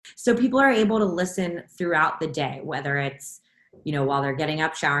So people are able to listen throughout the day, whether it's, while they're getting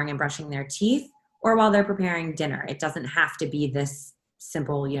up, showering and brushing their teeth, or while they're preparing dinner. It doesn't have to be this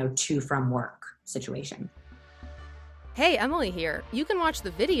simple, to from work situation. Hey, Emily here. You can watch the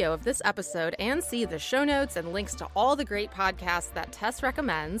video of this episode and see the show notes and links to all the great podcasts that Tess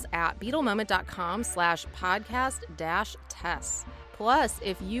recommends at BeetleMoment.com/podcast-Tess. Plus,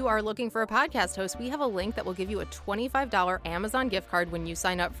 if you are looking for a podcast host, we have a link that will give you a $25 Amazon gift card when you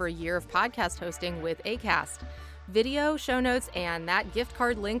sign up for a year of podcast hosting with Acast. Video, show notes, and that gift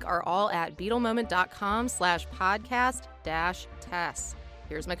card link are all at BeetleMoment.com/podcast-Tess.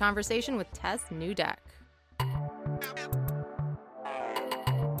 Here's my conversation with Tess Newdeck.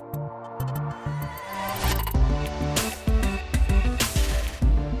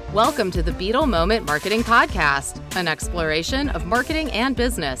 Welcome to the Beetle Moment Marketing Podcast, an exploration of marketing and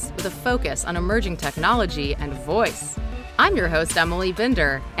business with a focus on emerging technology and voice. I'm your host, Emily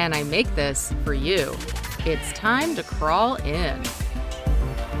Binder, and I make this for you. It's time to crawl in.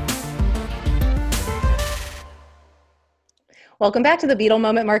 Welcome back to the Beetle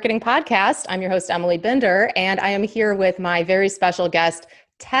Moment Marketing Podcast. I'm your host, Emily Binder, and I am here with my very special guest,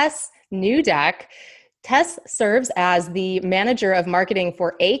 Tess Newdeck. Tess serves as the manager of marketing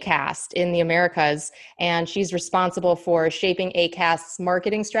for Acast in the Americas, and she's responsible for shaping Acast's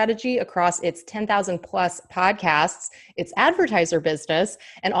marketing strategy across its 10,000 plus podcasts, its advertiser business,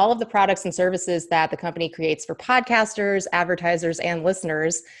 and all of the products and services that the company creates for podcasters, advertisers, and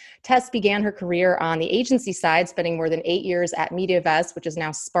listeners. Tess began her career on the agency side, spending more than 8 years at MediaVest, which is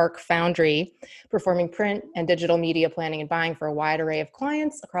now Spark Foundry, performing print and digital media planning and buying for a wide array of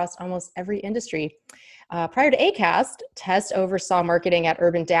clients across almost every industry. Prior to Acast, Tess oversaw marketing at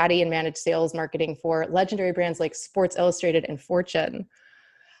Urban Daddy and managed sales marketing for legendary brands like Sports Illustrated and Fortune.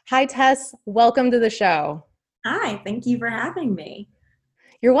 Hi, Tess. Welcome to the show. Hi, thank you for having me.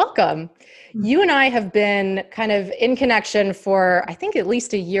 You're welcome. You and I have been kind of in connection for, I think, at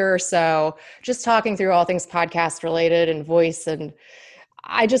least a year or so, just talking through all things podcast related and voice. And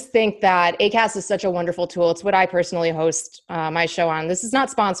I just think that Acast is such a wonderful tool. It's what I personally host my show on. This is not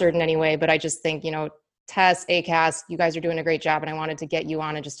sponsored in any way, but I just think, Tess, Acast, you guys are doing a great job. And I wanted to get you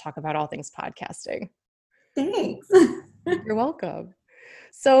on and just talk about all things podcasting. Thanks. You're welcome.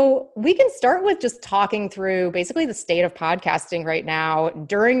 So we can start with just talking through basically the state of podcasting right now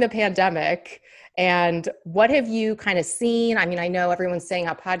during the pandemic. And what have you kind of seen? I mean, I know everyone's saying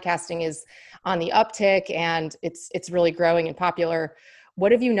how podcasting is on the uptick and it's really growing and popular.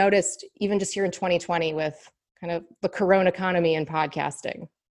 What have you noticed even just here in 2020 with kind of the Corona economy and podcasting?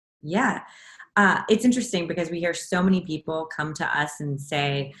 Yeah. It's interesting because we hear so many people come to us and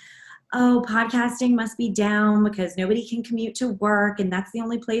say, oh, podcasting must be down because nobody can commute to work and that's the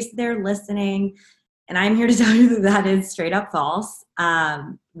only place they're listening. And I'm here to tell you that that is straight up false.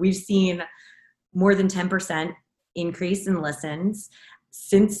 We've seen more than 10% increase in listens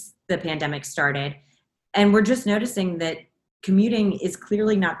since the pandemic started. And we're just noticing that commuting is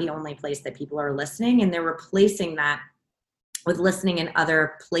clearly not the only place that people are listening, and they're replacing that with listening in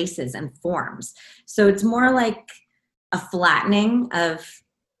other places and forms. So it's more like a flattening of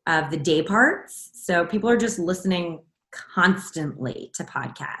the day parts. So people are just listening constantly to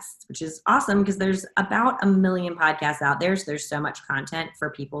podcasts, which is awesome because there's about 1 million podcasts out there. So there's so much content for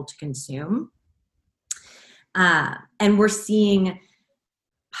people to consume. And we're seeing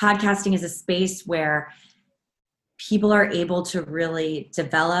podcasting as a space where people are able to really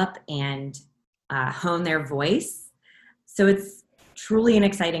develop and hone their voice. So it's truly an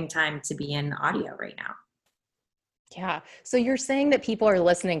exciting time to be in audio right now. Yeah. So you're saying that people are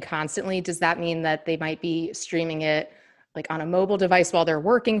listening constantly. Does that mean that they might be streaming it like on a mobile device while they're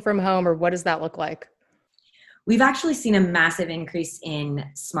working from home, or what does that look like? We've actually seen a massive increase in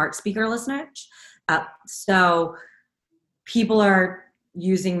smart speaker listeners. So people are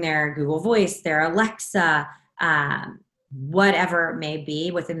using their Google Voice, their Alexa, whatever it may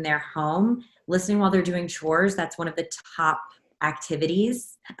be within their home, listening while they're doing chores. That's one of the top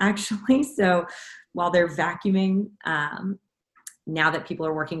activities, actually. So while they're vacuuming, now that people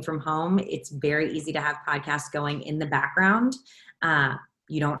are working from home, it's very easy to have podcasts going in the background.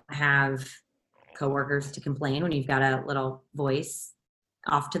 You don't have coworkers to complain when you've got a little voice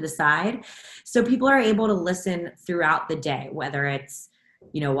off to the side. So people are able to listen throughout the day, whether it's,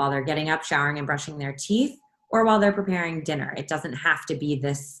 while they're getting up, showering and brushing their teeth, or while they're preparing dinner. It doesn't have to be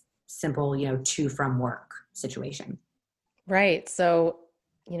this simple, to from work situation. Right. So,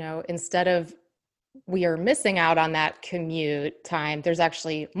 instead of we are missing out on that commute time, there's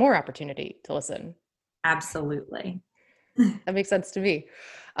actually more opportunity to listen. Absolutely. That makes sense to me.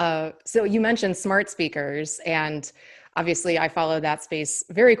 So you mentioned smart speakers, and obviously I follow that space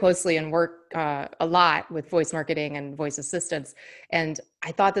very closely and work a lot with voice marketing and voice assistants. And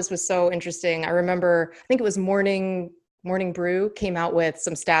I thought this was so interesting. I remember, I think it was Morning Brew came out with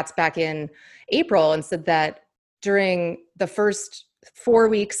some stats back in April and said that during the first 4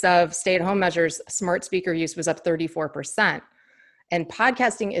 weeks of stay-at-home measures, smart speaker use was up 34%. And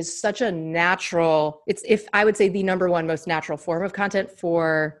podcasting is such a natural, it's, if I would say, the number one most natural form of content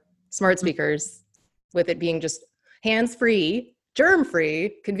for smart speakers, with it being just hands-free,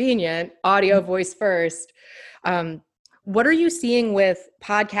 germ-free, convenient, audio, voice first. What are you seeing with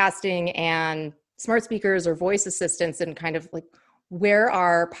podcasting and smart speakers or voice assistants, and kind of like, where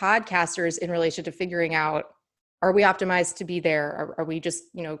are podcasters in relation to figuring out, are we optimized to be there? Are we just,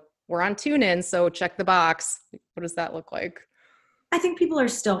 we're on TuneIn, so check the box. What does that look like? I think people are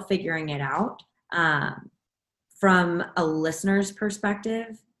still figuring it out. From a listener's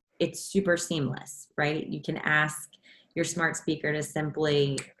perspective, it's super seamless, right? You can ask your smart speaker to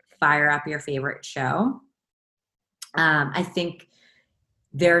simply fire up your favorite show. I think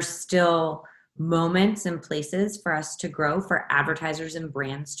there's still moments and places for us to grow, for advertisers and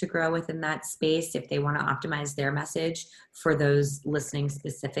brands to grow within that space if they want to optimize their message for those listening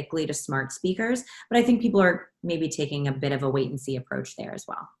specifically to smart speakers. But I think people are maybe taking a bit of a wait and see approach there as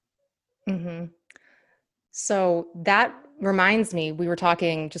well. Mm-hmm. So that reminds me, we were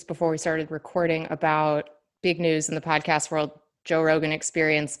talking just before we started recording about big news in the podcast world, Joe Rogan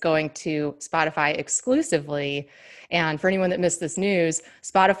Experience going to Spotify exclusively. And for anyone that missed this news,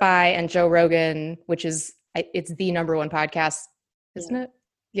 Spotify and Joe Rogan, which is, it's the number one podcast, isn't it?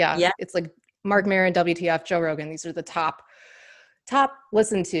 Yeah. It's like Mark Maron, WTF, Joe Rogan. These are the top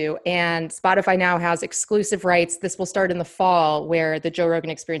listened to. And Spotify now has exclusive rights. This will start in the fall, where the Joe Rogan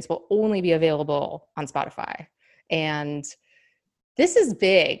Experience will only be available on Spotify. And this is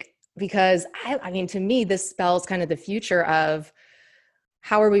big, because I mean, to me, this spells kind of the future of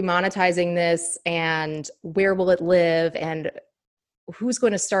how are we monetizing this, and where will it live, and who's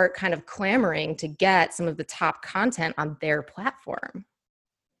going to start kind of clamoring to get some of the top content on their platform.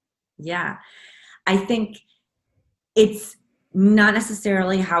 Yeah, I think it's not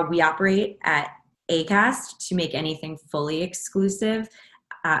necessarily how we operate at Acast to make anything fully exclusive.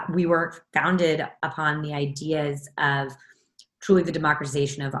 We were founded upon the ideas of truly the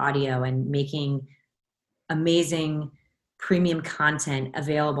democratization of audio and making amazing premium content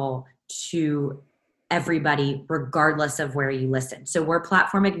available to everybody, regardless of where you listen. So we're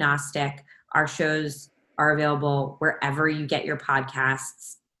platform agnostic. Our shows are available wherever you get your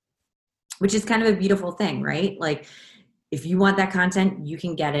podcasts, which is kind of a beautiful thing, right? Like, if you want that content, you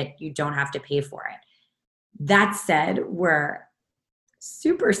can get it. You don't have to pay for it. That said, we're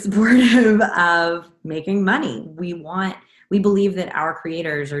super supportive of making money. We believe that our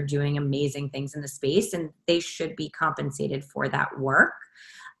creators are doing amazing things in the space, and they should be compensated for that work.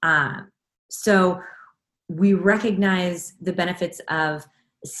 So we recognize the benefits of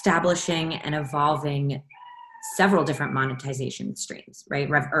establishing and evolving several different monetization streams, right?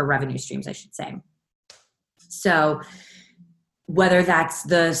 Or revenue streams, I should say. So whether that's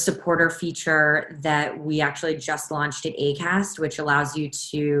the supporter feature that we actually just launched at Acast, which allows you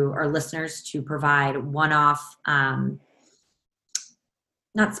to, or listeners, to provide one-off,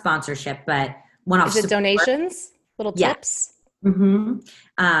 not sponsorship, but one-off. Is it support. Donations? Little tips? Mm-hmm.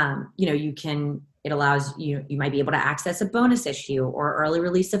 It allows you might be able to access a bonus issue or early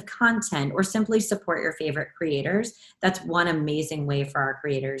release of content, or simply support your favorite creators. That's one amazing way for our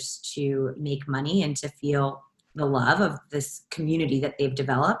creators to make money and to feel the love of this community that they've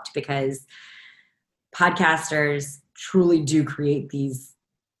developed, because podcasters truly do create these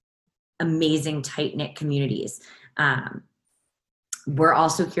amazing tight-knit communities. We're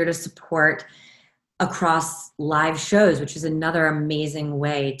also here to support across live shows, which is another amazing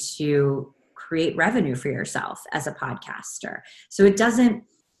way to create revenue for yourself as a podcaster. So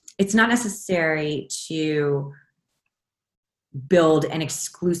it's not necessary to build an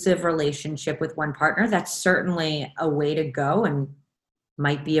exclusive relationship with one partner. That's certainly a way to go, and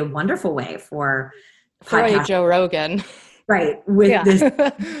might be a wonderful way for Joe Rogan. Right. With this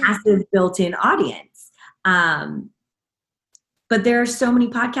massive built-in audience. But there are so many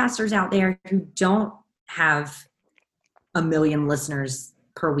podcasters out there who don't have 1 million listeners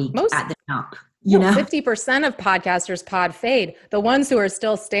per week at the jump. 50% of podcasters pod fade. The ones who are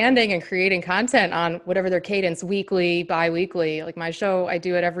still standing and creating content on whatever their cadence, weekly, bi-weekly, like my show, I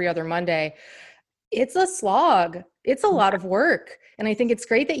do it every other Monday. It's a slog. It's a lot of work. And I think it's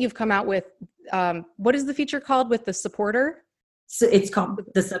great that you've come out with, what is the feature called with the supporter? So it's called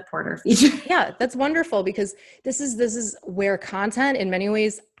the supporter feature. Yeah, that's wonderful, because this is where content in many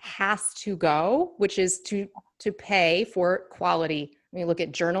ways has to go, which is to to pay for quality. When you look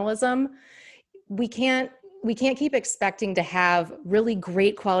at journalism, we can't keep expecting to have really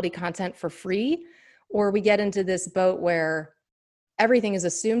great quality content for free, or we get into this boat where everything is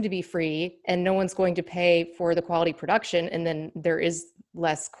assumed to be free and no one's going to pay for the quality production, and then there is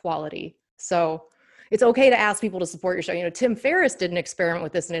less quality. So it's okay to ask people to support your show. You know, Tim Ferriss did an experiment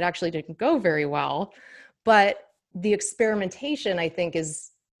with this and it actually didn't go very well, but the experimentation, I think,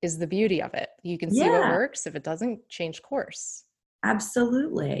 is the beauty of it. You can see what works. If it doesn't, change course.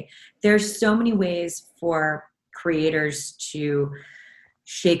 Absolutely. There's so many ways for creators to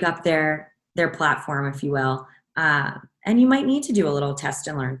shake up their platform, if you will. And you might need to do a little test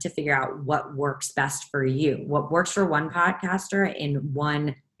and learn to figure out what works best for you. What works for one podcaster in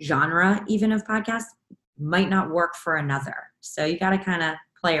one genre, even of podcasts, might not work for another. So you got to kind of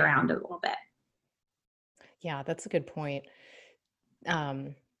play around a little bit. Yeah, that's a good point.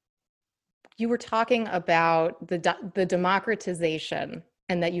 You were talking about the democratization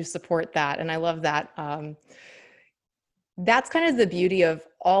and that you support that. And I love that. That's kind of the beauty of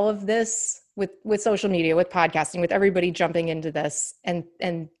all of this with social media, with podcasting, with everybody jumping into this. And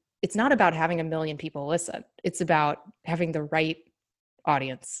it's not about having 1 million people listen. It's about having the right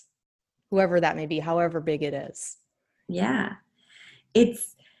audience, whoever that may be, however big it is. Yeah.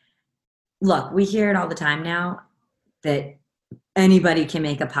 Look, we hear it all the time now that anybody can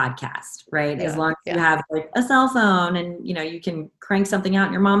make a podcast, right? Yeah, as long as you have like a cell phone and, you know, you can crank something out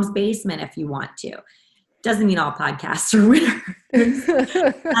in your mom's basement if you want to. Doesn't mean all podcasts are winners.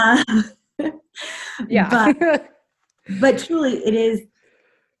 Yeah. but truly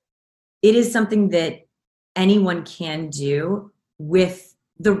it is something that anyone can do with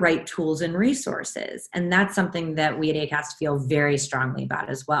the right tools and resources. And that's something that we at Acast feel very strongly about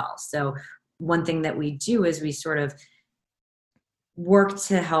as well. So one thing that we do is we sort of work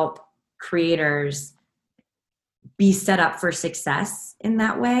to help creators be set up for success in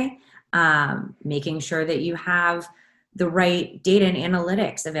that way, making sure that you have the right data and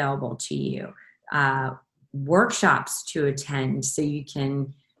analytics available to you, workshops to attend so you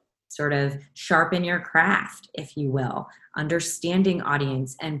can sort of sharpen your craft, if you will, understanding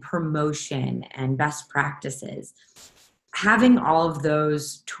audience and promotion and best practices. Having all of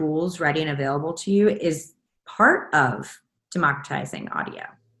those tools ready and available to you is part of democratizing audio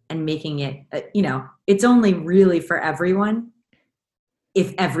and making it, it's only really for everyone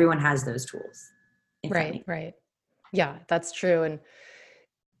if everyone has those tools. Right. Yeah, that's true. And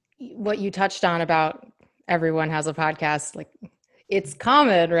what you touched on about everyone has a podcast, like it's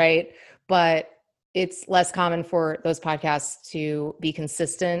common, right? But it's less common for those podcasts to be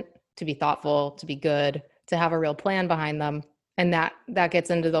consistent, to be thoughtful, to be good, to have a real plan behind them. And that gets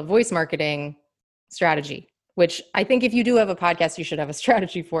into the voice marketing strategy, which I think if you do have a podcast, you should have a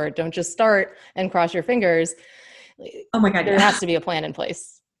strategy for it. Don't just start and cross your fingers. Oh my God. There has to be a plan in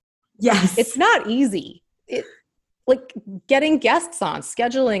place. Yes. It's not easy. Like getting guests on,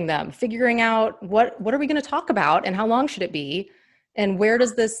 scheduling them, figuring out what are we going to talk about and how long should it be? And where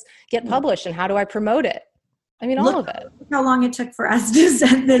does this get published and how do I promote it? I mean, all of it. Look how long it took for us to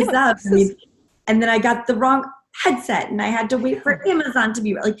set this up. And then I got the wrong headset and I had to wait for Amazon to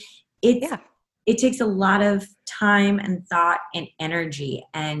be like, it takes a lot of time and thought and energy,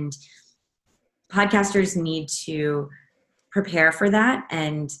 and podcasters need to prepare for that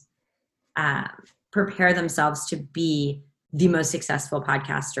and prepare themselves to be the most successful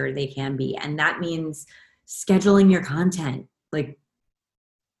podcaster they can be. And that means scheduling your content, like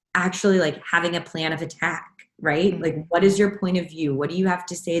actually like having a plan of attack, right? Mm-hmm. Like, what is your point of view? What do you have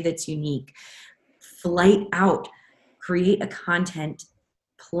to say that's unique? Flight out, create a content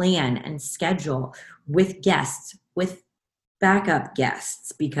plan and schedule with guests, with backup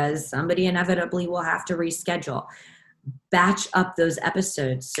guests, because somebody inevitably will have to reschedule. Batch up those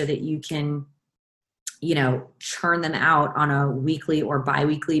episodes so that you can, churn them out on a weekly or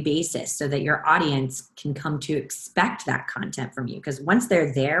bi-weekly basis so that your audience can come to expect that content from you. Because once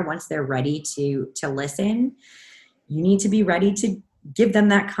they're there, once they're ready to listen, you need to be ready to give them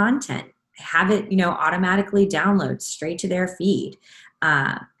that content. Have it, automatically download straight to their feed.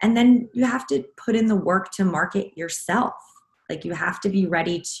 And then you have to put in the work to market yourself. Like, you have to be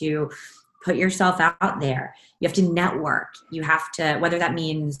ready to put yourself out there. You have to network. You have to, whether that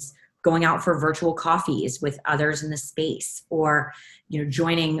means going out for virtual coffees with others in the space, or,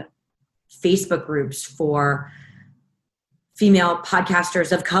 joining Facebook groups for female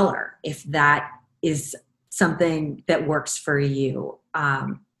podcasters of color, if that is something that works for you,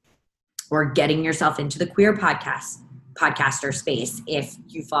 or getting yourself into the queer podcaster space if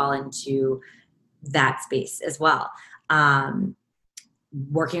you fall into that space as well.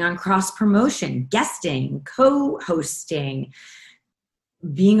 working on cross promotion, guesting, co-hosting,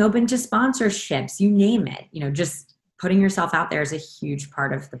 being open to sponsorships, you name it. Just putting yourself out there is a huge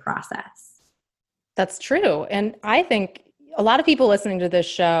part of the process. That's true. And I think a lot of people listening to this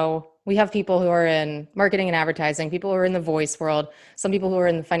show, we have people who are in marketing and advertising, people who are in the voice world, some people who are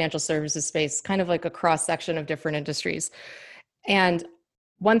in the financial services space, kind of like a cross section of different industries. And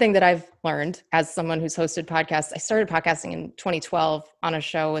one thing that I've learned as someone who's hosted podcasts, I started podcasting in 2012 on a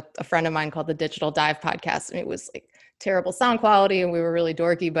show with a friend of mine called the Digital Dive Podcast. And it was like terrible sound quality and we were really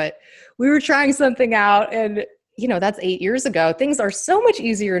dorky, but we were trying something out. And, that's 8 years ago. Things are so much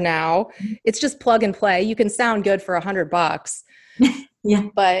easier now. It's just plug and play. You can sound good for $100. Yeah.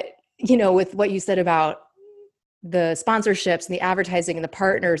 But, with what you said about the sponsorships and the advertising and the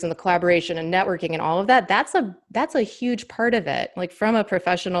partners and the collaboration and networking and all of that, that's a huge part of it. Like from a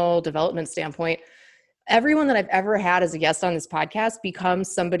professional development standpoint, everyone that I've ever had as a guest on this podcast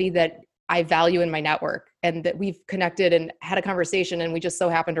becomes somebody that I value in my network and that we've connected and had a conversation and we just so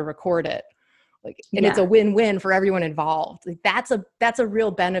happen to record it. And It's a win-win for everyone involved. Like that's a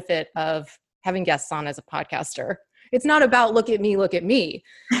real benefit of having guests on as a podcaster. It's not about look at me.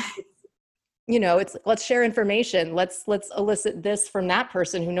 It's let's share information. Let's elicit this from that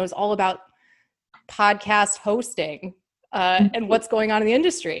person who knows all about podcast hosting and what's going on in the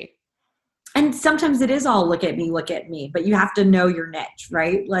industry. And sometimes it is all look at me, but you have to know your niche,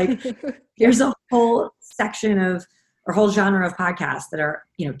 right? Like there's a whole section of or whole genre of podcasts that are,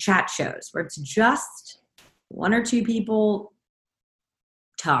 chat shows where it's just one or two people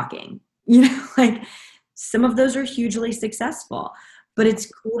talking, like some of those are hugely successful, but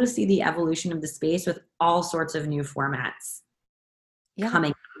it's cool to see the evolution of the space with all sorts of new formats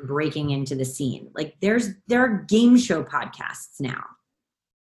coming, breaking into the scene. Like there are game show podcasts now.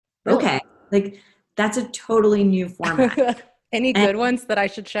 Really? Okay. Like that's a totally new format. Any good ones that I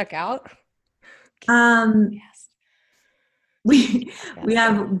should check out? Yes. We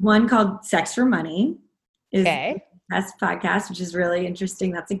have one called Sex for Money is the best podcast, which is really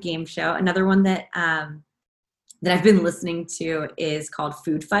interesting. That's a game show. Another one that I've been listening to is called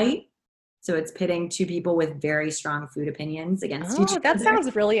Food Fight. So it's pitting two people with very strong food opinions against each other. That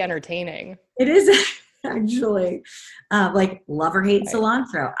sounds really entertaining. It is actually like love or hate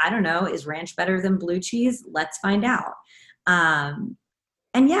cilantro. I don't know. Is ranch better than blue cheese? Let's find out. And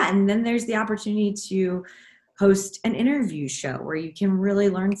then there's the opportunity to host an interview show where you can really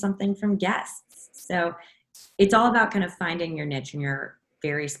learn something from guests. So it's all about kind of finding your niche and your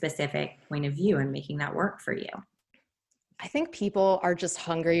very specific point of view and making that work for you. I think people are just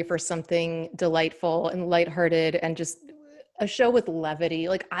hungry for something delightful and lighthearted and just a show with levity.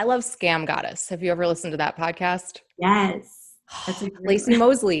 Like I love Scam Goddess. Have you ever listened to that podcast? Yes. Lacey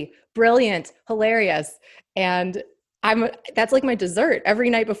Mosley, brilliant, hilarious. And that's like my dessert. Every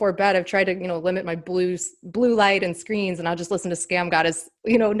night before bed, I've tried to, limit my blue light and screens, and I'll just listen to Scam Goddess,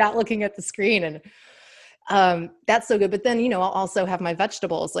 not looking at the screen. And that's so good. But then, I'll also have my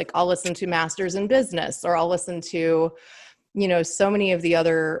vegetables. Like I'll listen to Masters in Business, or I'll listen to, so many of the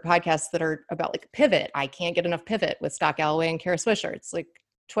other podcasts that are about like Pivot. I can't get enough Pivot with Scott Galloway and Kara Swisher. It's like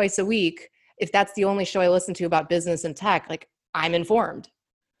twice a week. If that's the only show I listen to about business and tech, like I'm informed.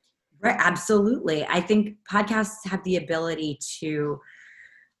 Right, absolutely. I think podcasts have the ability to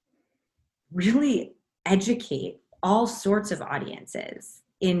really educate all sorts of audiences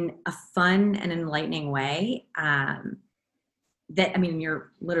in a fun and enlightening way.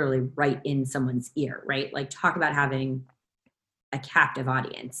 You're literally right in someone's ear, right? Like talk about having a captive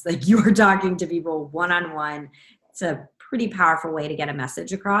audience. Like you are talking to people one-on-one. It's a pretty powerful way to get a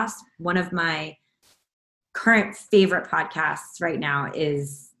message across. One of my current favorite podcasts right now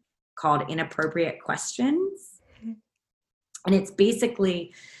is called Inappropriate Questions. And it's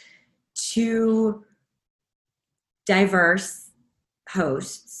basically two diverse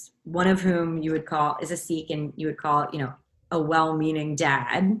hosts, one of whom you would call is a Sikh and you would call, a well-meaning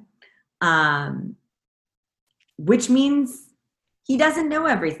dad, which means he doesn't know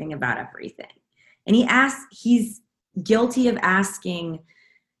everything about everything. And he's guilty of asking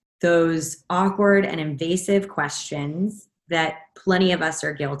those awkward and invasive questions that plenty of us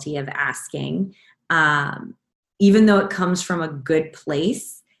are guilty of asking. Even though it comes from a good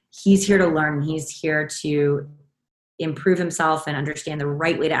place, he's here to learn. He's here to improve himself and understand the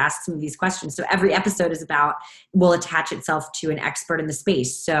right way to ask some of these questions. So every episode will attach itself to an expert in the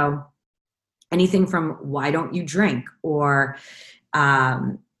space. So anything from why don't you drink, or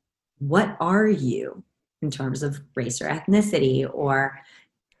what are you in terms of race or ethnicity, or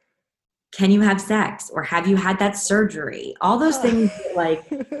can you have sex, or have you had that surgery? All those things like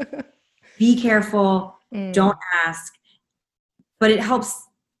be careful, don't ask. but it helps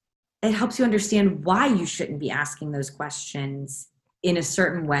you understand why you shouldn't be asking those questions in a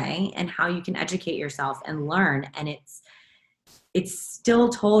certain way and how you can educate yourself and learn. And it's still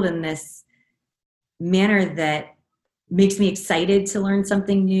told in this manner that makes me excited to learn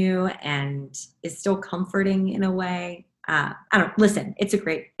something new and is still comforting in a way. Listen, it's a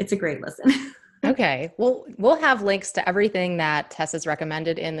great listen. Okay. Well, we'll have links to everything that Tess has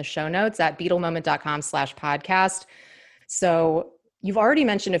recommended in the show notes at beetlemoment.com/podcast. So you've already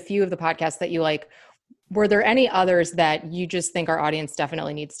mentioned a few of the podcasts that you like. Were there any others that you just think our audience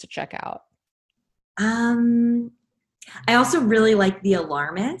definitely needs to check out? I also really like The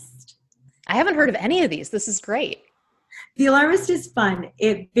Alarmist. I haven't heard of any of these. This is great. The Alarmist is fun.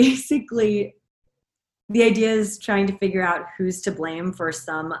 It basically, the idea is trying to figure out who's to blame for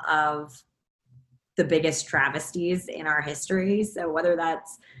some of the biggest travesties in our history. So whether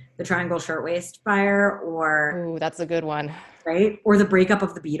that's the Triangle Shirtwaist Fire or... Ooh, that's a good one. Right? Or the breakup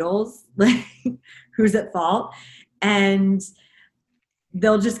of the Beatles. Like, who's at fault? And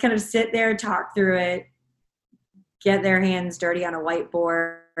they'll just kind of sit there, talk through it, get their hands dirty on a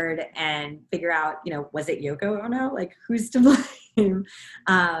whiteboard and figure out, was it Yoko Ono? Like, who's to blame?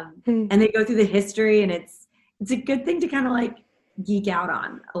 And they go through the history, and it's a good thing to kind of like geek out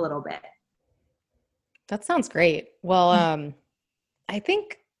on a little bit. That sounds great. Well, I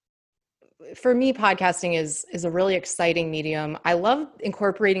think for me, podcasting is a really exciting medium. I love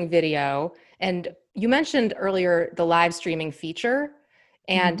incorporating video. And you mentioned earlier the live streaming feature.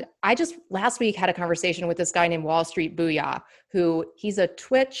 And I just last week had a conversation with this guy named Wall Street Booyah, he's a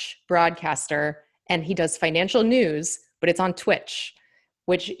Twitch broadcaster and he does financial news, but it's on Twitch,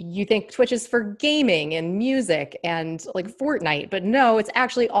 which you think Twitch is for gaming and music and like Fortnite, but no, it's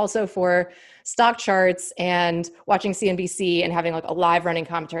actually also for stock charts and watching CNBC and having like a live running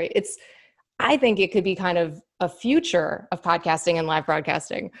commentary. I think it could be kind of a future of podcasting and live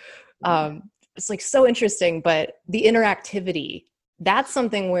broadcasting. It's like so interesting, but the interactivity, that's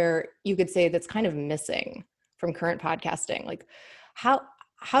something where you could say that's kind of missing from current podcasting. Like how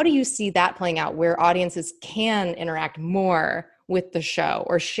do you see that playing out where audiences can interact more with the show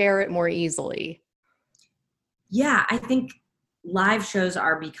or share it more easily? Yeah, I think live shows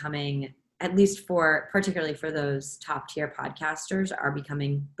are becoming, at least particularly for those top tier podcasters, are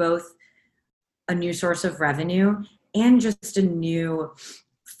becoming both a new source of revenue and just a new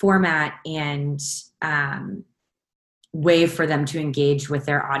format and way for them to engage with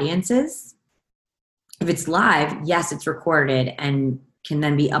their audiences. If it's live, yes, it's recorded and can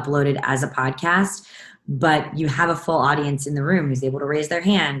then be uploaded as a podcast, but you have a full audience in the room who's able to raise their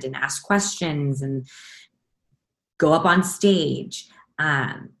hand and ask questions and go up on stage.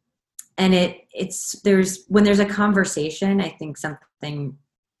 And when there's a conversation, I think something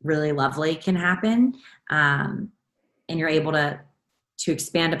really lovely can happen. And you're able to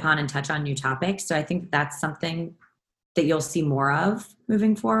expand upon and touch on new topics. So I think that's something that you'll see more of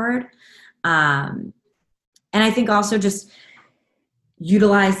moving forward. And I think also just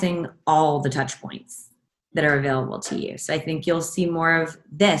utilizing all the touch points that are available to you. So I think you'll see more of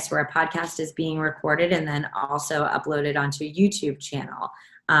this where a podcast is being recorded and then also uploaded onto a YouTube channel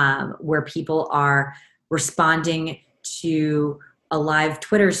where people are responding to a live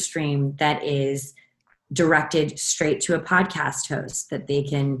Twitter stream that is directed straight to a podcast host that they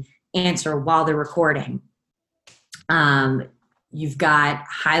can answer while they're recording. You've got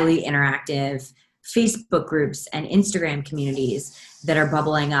highly interactive Facebook groups and Instagram communities that are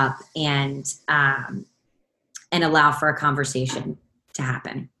bubbling up and allow for a conversation to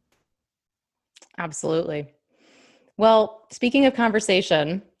happen. Absolutely. Well, speaking of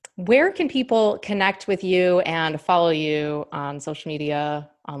conversation, where can people connect with you and follow you on social media,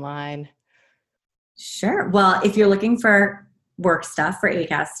 online? Sure. Well, if you're looking for work stuff, for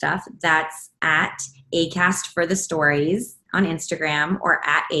ACAST stuff, that's at ACAST for the stories on Instagram or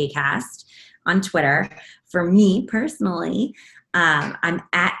at ACAST on Twitter. For me personally, I'm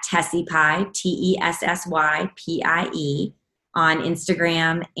at Tessie Pie, TESSYPIE on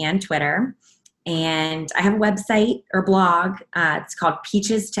Instagram and Twitter. And I have a website or blog. It's called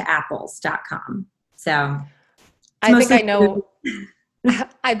peachestoapples.com. So I think I know.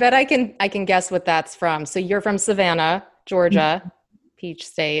 I bet I can guess what that's from. So you're from Savannah, Georgia, Peach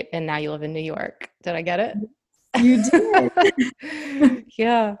State, and now you live in New York. Did I get it? You did.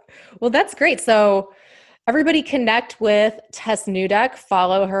 Yeah. Well, that's great. So everybody connect with Tess Newdeck.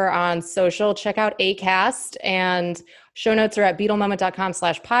 Follow her on social. Check out ACAST. And show notes are at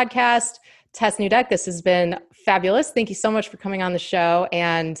beetlemoment.com/podcast. Tess Newdeck, this has been fabulous. Thank you so much for coming on the show.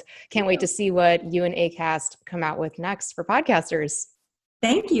 And can't wait to see what you and ACAST come out with next for podcasters.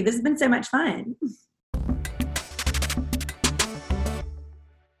 Thank you. This has been so much fun.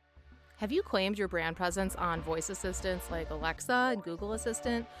 Have you claimed your brand presence on voice assistants like Alexa and Google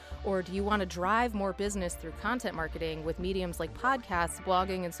Assistant? Or do you want to drive more business through content marketing with mediums like podcasts,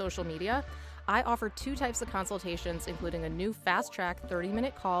 blogging, and social media? I offer 2 types of consultations, including a new fast-track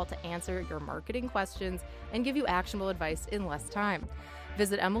 30-minute call to answer your marketing questions and give you actionable advice in less time.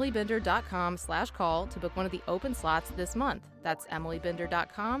 Visit emilybinder.com/call to book one of the open slots this month. That's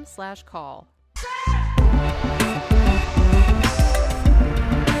emilybinder.com/call.